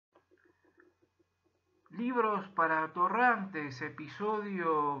Libros para atorrantes,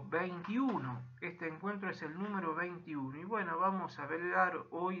 episodio 21. Este encuentro es el número 21. Y bueno, vamos a hablar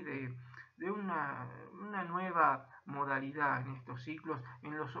hoy de una nueva modalidad en estos ciclos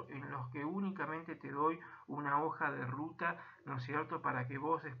en los que únicamente te doy una hoja de ruta, ¿no es cierto?, para que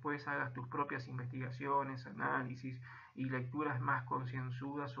vos después hagas tus propias investigaciones, análisis y lecturas más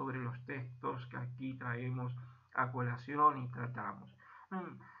concienzudas sobre los textos que aquí traemos a colación y tratamos.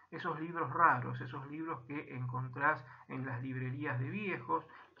 Esos libros raros, esos libros que encontrás en las librerías de viejos,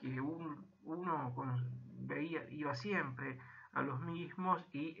 que uno iba siempre a los mismos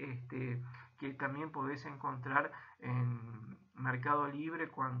y que también podés encontrar en Mercado Libre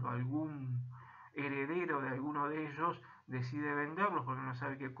cuando algún heredero de alguno de ellos decide venderlos porque no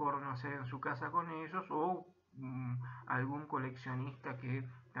sabe qué corno hacer en su casa con ellos, o algún coleccionista que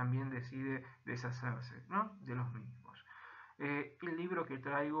también decide deshacerse, ¿no?, de los mismos. El libro que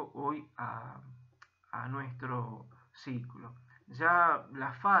traigo hoy a nuestro ciclo. Ya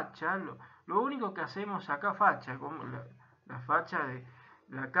la facha, lo único que hacemos acá, facha, como la facha de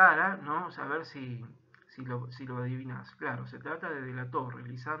la cara, ¿no? Saber si lo adivinas. Claro, se trata de la Torre,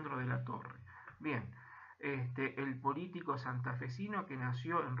 Lisandro de la Torre. Bien, el político santafesino que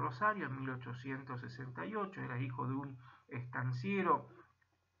nació en Rosario en 1868, era hijo de un estanciero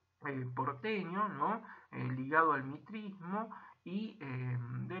porteño, ¿no?, ligado al mitrismo, y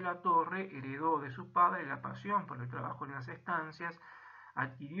de la Torre heredó de su padre la pasión por el trabajo en las estancias,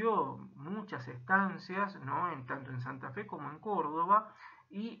 adquirió muchas estancias, ¿no?, tanto en Santa Fe como en Córdoba,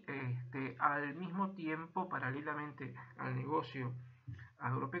 y al mismo tiempo, paralelamente al negocio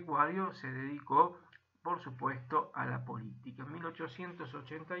agropecuario, se dedicó, por supuesto, a la política. En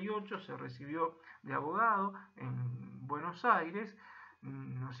 1888 se recibió de abogado en Buenos Aires,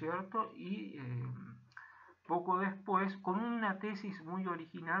 ¿no es cierto?, y poco después con una tesis muy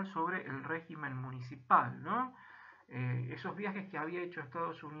original sobre el régimen municipal, ¿no? Esos viajes que había hecho a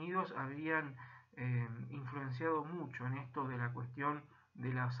Estados Unidos habían influenciado mucho en esto de la cuestión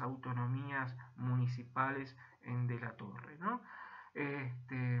de las autonomías municipales en De la Torre, ¿no?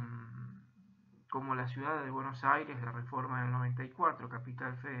 Como la ciudad de Buenos Aires, la reforma del 94,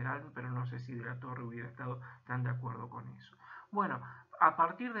 capital federal, pero no sé si De la Torre hubiera estado tan de acuerdo con eso. Bueno, a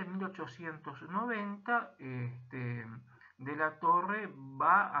partir de 1890, De la Torre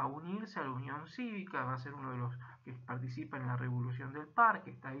va a unirse a la Unión Cívica, va a ser uno de los que participa en la Revolución del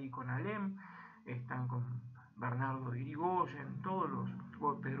Parque, está ahí con Alem, están con Bernardo de Irigoyen, todos los,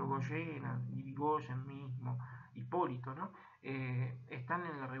 Pedro Goyena, Irigoyen mismo, Hipólito, ¿no? Están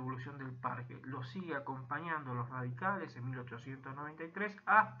en la Revolución del Parque. Los sigue acompañando los radicales en 1893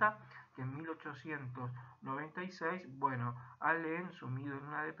 hasta que en 1896, bueno, Alem, sumido en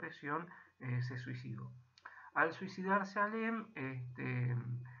una depresión, se suicidó. Al suicidarse Alem,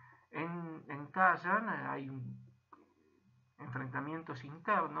 entallan, hay enfrentamientos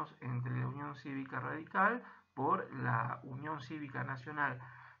internos entre la Unión Cívica Radical por la Unión Cívica Nacional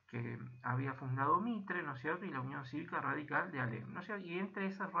que había fundado Mitre, ¿no es cierto?, y la Unión Cívica Radical de Alem, ¿no es cierto?, y entre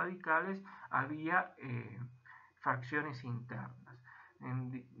esas radicales había facciones internas.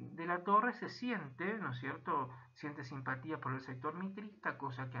 De la Torre se siente, ¿no es cierto?, siente simpatía por el sector mitrista,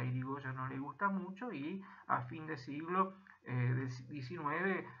 cosa que a Irigoyen no le gusta mucho, y a fin de siglo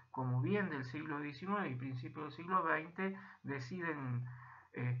XIX, como bien del siglo XIX y principio del siglo XX, deciden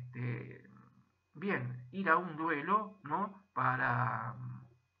ir a un duelo, ¿no?, para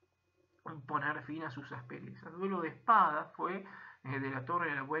poner fin a sus asperezas. Duelo de espadas fue, De la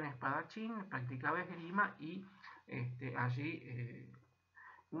Torre era buen espadachín, practicaba esgrima, y allí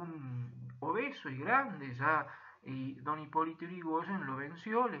un obeso y grande ya, y don Hipólito Yrigoyen lo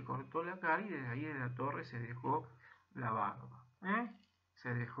venció, le cortó la cara, y desde ahí De la Torre se dejó la barba,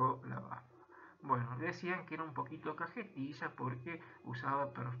 se dejó la barba. Bueno, decían que era un poquito cajetilla porque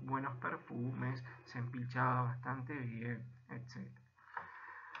usaba buenos perfumes, se empilchaba bastante bien, etc.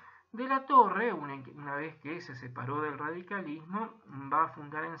 De la Torre, una vez que se separó del radicalismo, va a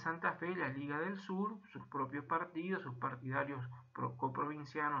fundar en Santa Fe la Liga del Sur, sus propios partidos, sus partidarios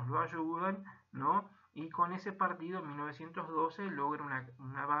coprovincianos lo ayudan, ¿no? Y con ese partido en 1912 logra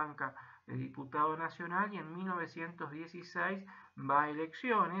una banca de diputado nacional, y en 1916 va a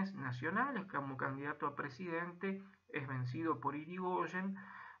elecciones nacionales como candidato a presidente, es vencido por Irigoyen,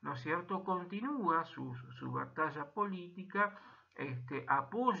 ¿no es cierto?, continúa su batalla política,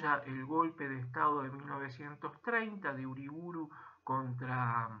 apoya el golpe de Estado de 1930 de Uriburu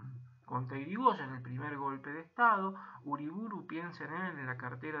contra Irigoyen, el primer golpe de Estado. Uriburu piensa en él en la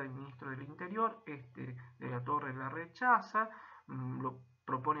cartera de ministro del Interior, De la Torre la rechaza, lo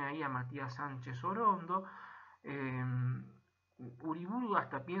propone ahí a Matías Sánchez Orondo. Uriburu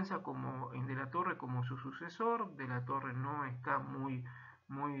hasta piensa como en De la Torre como su sucesor. De la Torre no está muy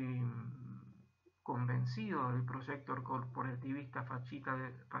convencido del proyecto corporativista fascista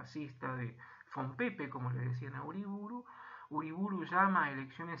de Fonpepe, como le decían a Uriburu. Uriburu llama a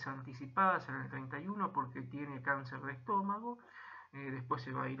elecciones anticipadas en el 31 porque tiene cáncer de estómago. Después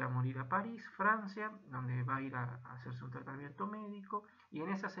se va a ir a morir a París, Francia, donde va a ir a hacer su tratamiento médico. Y en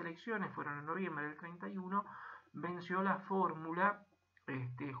esas elecciones, fueron en noviembre del 31, venció la fórmula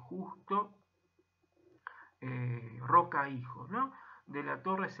Justo Roca Hijo, ¿no? De la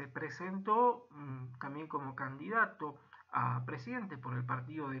Torre se presentó también como candidato a presidente por el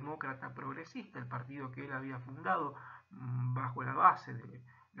Partido Demócrata Progresista, el partido que él había fundado bajo la base de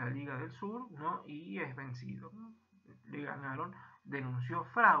la Liga del Sur, ¿no? Y es vencido. Le ganaron, denunció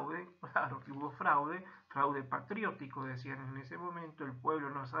fraude, claro que hubo fraude patriótico, decían en ese momento, el pueblo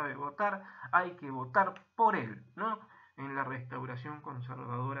no sabe votar, hay que votar por él, ¿no? En la restauración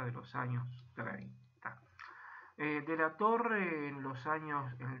conservadora de los años 30. De la Torre en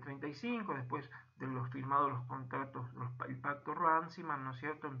el 35, después de los firmados los contratos, el pacto Runciman, ¿no es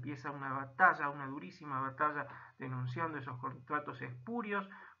cierto?, empieza una batalla, una durísima batalla, denunciando esos contratos espurios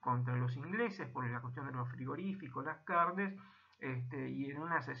contra los ingleses por la cuestión de los frigoríficos, las carnes, y en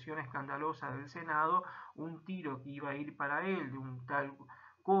una sesión escandalosa del Senado, un tiro que iba a ir para él, de un tal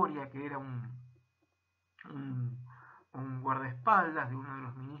Coria, que era un guardaespaldas de uno de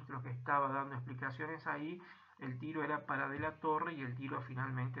los ministros que estaba dando explicaciones ahí. El tiro era para De la Torre y el tiro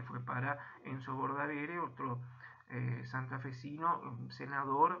finalmente fue para Enzo Bordavere, otro santafesino,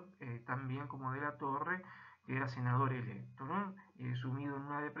 senador, también como De la Torre, que era senador electo, ¿no? Sumido en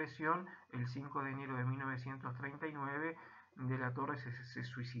una depresión, el 5 de enero de 1939, De la Torre se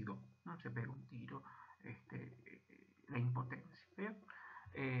suicidó, ¿no? Se pegó un tiro, la impotencia, ¿bien?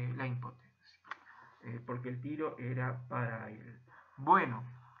 La impotencia, porque el tiro era para él. Bueno,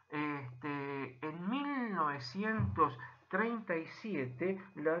 en 1937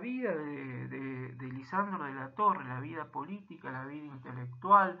 la vida de Lisandro de la Torre, la vida política, la vida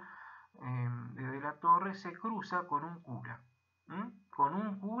intelectual de la Torre se cruza con un cura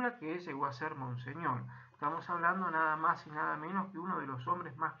que llegó a ser Monseñor. Estamos hablando nada más y nada menos que uno de los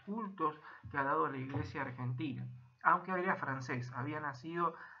hombres más cultos que ha dado la Iglesia argentina, aunque era francés, había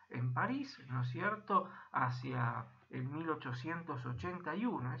nacido en París, ¿no es cierto?, hacia el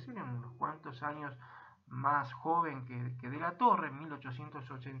 1881, es decir, unos cuantos años más joven que De la Torre. En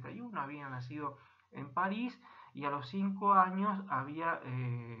 1881 había nacido en París y a los 5 años había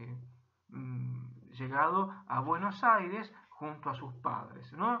llegado a Buenos Aires junto a sus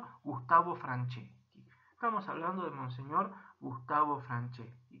padres, ¿no? Gustavo Franceschi. Estamos hablando de Monseñor Gustavo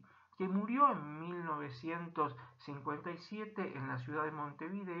Franceschi, que murió en 1957 en la ciudad de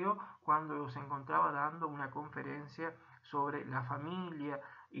Montevideo cuando se encontraba dando una conferencia sobre la familia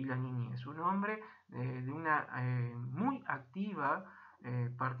y la niñez. Un hombre de una muy activa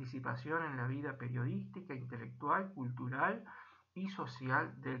participación en la vida periodística, intelectual, cultural y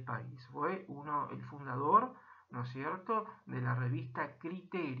social del país. Fue el fundador, ¿no es cierto?, de la revista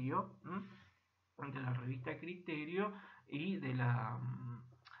Criterio, y de la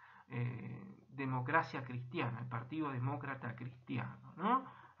Democracia Cristiana, el Partido Demócrata Cristiano, ¿no?,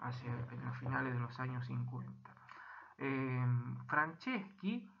 en los finales de los años 50.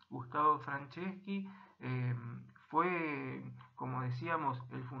 Gustavo Franceschi, fue, como decíamos,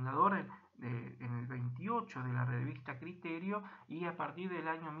 el fundador en el 28 de la revista Criterio, y a partir del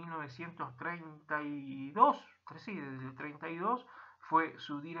año 1932, desde el 32, fue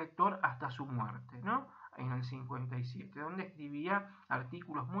su director hasta su muerte, ¿no?, en el 57, donde escribía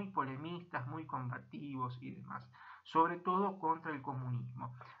artículos muy polemistas, muy combativos y demás, sobre todo contra el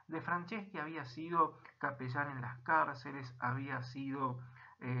comunismo. De Franceschi había sido capellán en las cárceles, había sido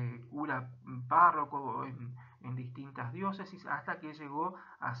cura párroco en distintas diócesis, hasta que llegó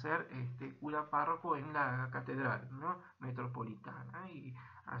a ser cura párroco en la catedral, ¿no?, metropolitana, y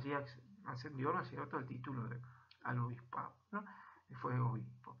allí ascendió, ¿no es cierto?, el título al obispado, ¿no?, fue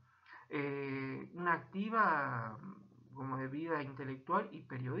obispo. Una activa como de vida intelectual y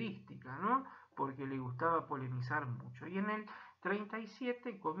periodística, ¿no?, porque le gustaba polemizar mucho. Y en el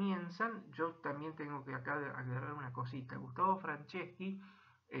 37 comienzan, yo también tengo que acá aclarar una cosita, Gustavo Franceschi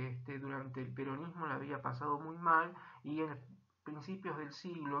durante el peronismo la había pasado muy mal, y en principios del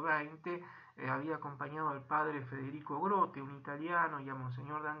siglo XX había acompañado al padre Federico Grote, un italiano, y a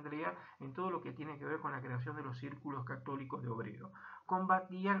Monseñor D'Andrea en todo lo que tiene que ver con la creación de los círculos católicos de obreros.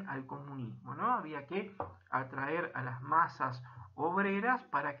 Combatían al comunismo, ¿no? Había que atraer a las masas obreras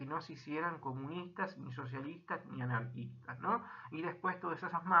para que no se hicieran comunistas, ni socialistas, ni anarquistas, ¿no? Y después todas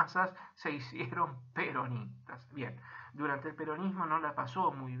esas masas se hicieron peronistas. Bien, durante el peronismo no la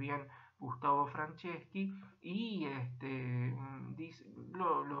pasó muy bien Gustavo Franceschi y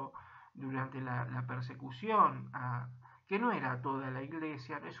durante la persecución que no era toda la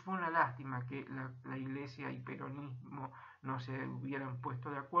iglesia, fue una lástima que la iglesia y peronismo no se hubieran puesto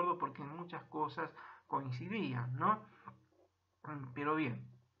de acuerdo porque en muchas cosas coincidían, ¿no? Pero bien,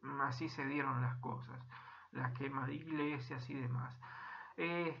 así se dieron las cosas, las quemas de iglesias y demás.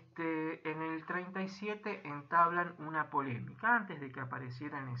 En el 37 entablan una polémica antes de que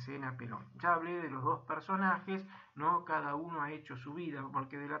apareciera en escena Perón. Ya hablé de los dos personajes, ¿no? Cada uno ha hecho su vida,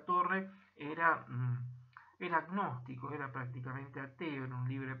 porque de la Torre era agnóstico, era prácticamente ateo, era un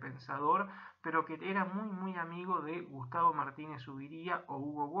libre pensador, pero que era muy amigo de Gustavo Martínez Zuviría o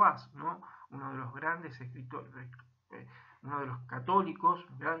Hugo Guas, ¿no? Uno de los grandes escritores, uno de los católicos,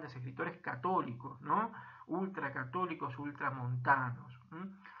 grandes escritores católicos, ¿no? Ultracatólicos, ultramontanos.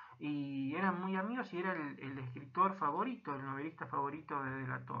 Y eran muy amigos y era el escritor favorito, el novelista favorito de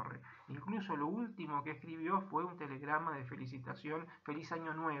la Torre. Incluso lo último que escribió fue un telegrama de felicitación, feliz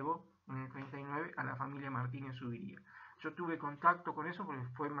año nuevo, en el 39, a la familia Martínez Zuviría. Yo tuve contacto con eso porque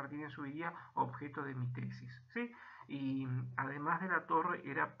fue Martínez Zuviría objeto de mi tesis, ¿sí? Y además de la Torre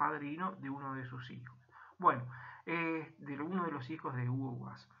era padrino de uno de sus hijos. Bueno, de uno de los hijos de Hugo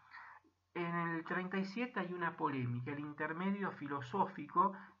Guas. En el 37 hay una polémica, el intermedio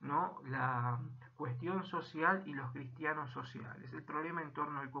filosófico, ¿no? La cuestión social y los cristianos sociales, el problema en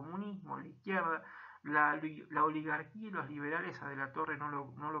torno al comunismo, la izquierda, la oligarquía y los liberales a De la Torre no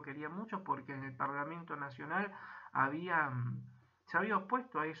lo querían mucho porque en el Parlamento Nacional se había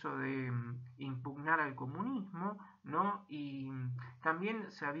opuesto a eso de impugnar al comunismo, ¿no? Y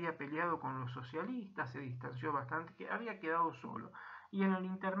también se había peleado con los socialistas, se distanció bastante, que había quedado solo. Y en el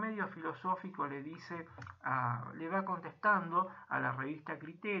intermedio filosófico le va contestando a la revista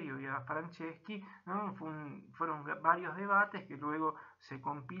Criterio y a Franceschi, ¿no? Fueron varios debates que luego se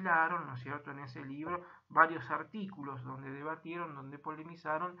compilaron, ¿no es cierto?, en ese libro, varios artículos donde debatieron, donde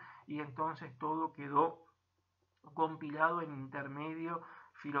polemizaron, y entonces todo quedó compilado en intermedio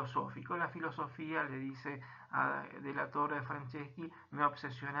filosófico. La filosofía, le dice De la Torre de Franceschi, me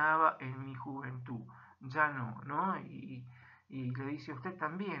obsesionaba en mi juventud, ya no, ¿no? Y le dice, usted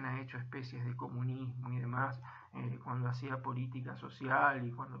también ha hecho especies de comunismo y demás, cuando hacía política social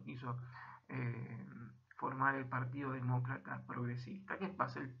y cuando quiso formar el Partido Demócrata Progresista. ¿Qué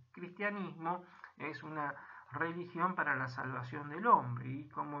pasa? El cristianismo es una religión para la salvación del hombre, y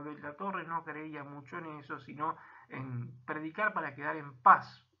como De la Torre no creía mucho en eso, sino en predicar para quedar en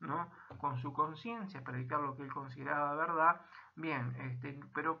paz, ¿no?, con su conciencia, predicar lo que él consideraba verdad, bien,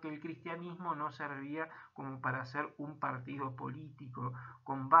 pero que el cristianismo no servía como para ser un partido político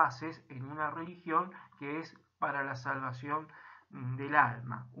con bases en una religión que es para la salvación del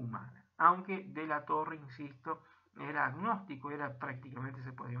alma humana. Aunque De la Torre, insisto, era agnóstico, era prácticamente,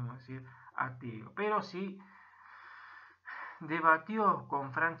 se podríamos decir, ateo, pero sí debatió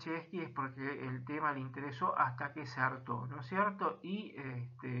con Franceschi es porque el tema le interesó hasta que se hartó, ¿no es cierto? Y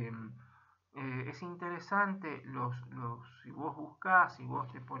es interesante, si vos buscás, si vos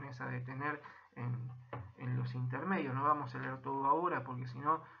te pones a detener en los intermedios, no vamos a leer todo ahora porque si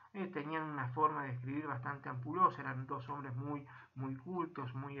no tenían una forma de escribir bastante ampulosa, eran dos hombres muy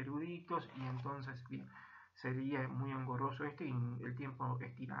cultos, muy eruditos, y entonces bien, sería muy engorroso y el tiempo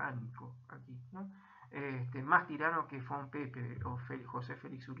es tiránico aquí, ¿no? Más tirano que Fon Pepe o José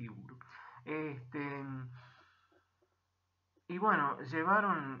Félix Uriburu. Y bueno,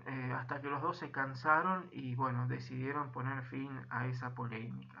 llevaron hasta que los dos se cansaron y bueno, decidieron poner fin a esa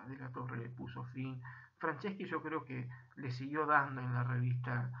polémica. De la Torre le puso fin. Franceschi yo creo que le siguió dando en la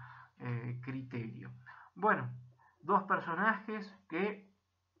revista Criterio. Bueno, dos personajes que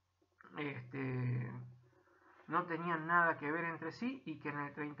no tenían nada que ver entre sí y que en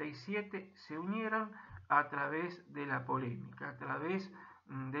el 37 se unieron a través de la polémica, a través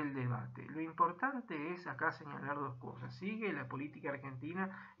del debate. Lo importante es acá señalar dos cosas. Sigue la política argentina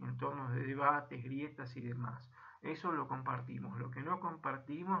en torno de debates, grietas y demás. Eso lo compartimos. Lo que no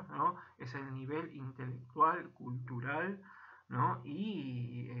compartimos, ¿no?, es el nivel intelectual, cultural, ¿no?,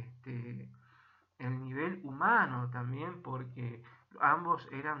 y el nivel humano también, porque ambos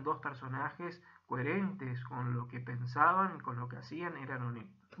eran dos personajes coherentes con lo que pensaban, con lo que hacían, eran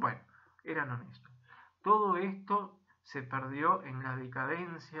honestos. Bueno, eran honestos. Todo esto se perdió en la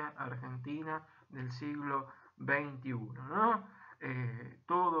decadencia argentina del siglo XXI, ¿no?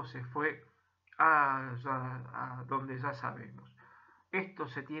 Todo se fue a donde ya sabemos. Esto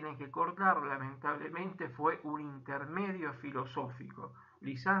se tiene que cortar, lamentablemente fue un intermedio filosófico.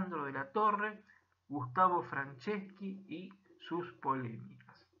 Lisandro de la Torre, Gustavo Franceschi y sus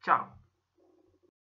polémicas. Chao.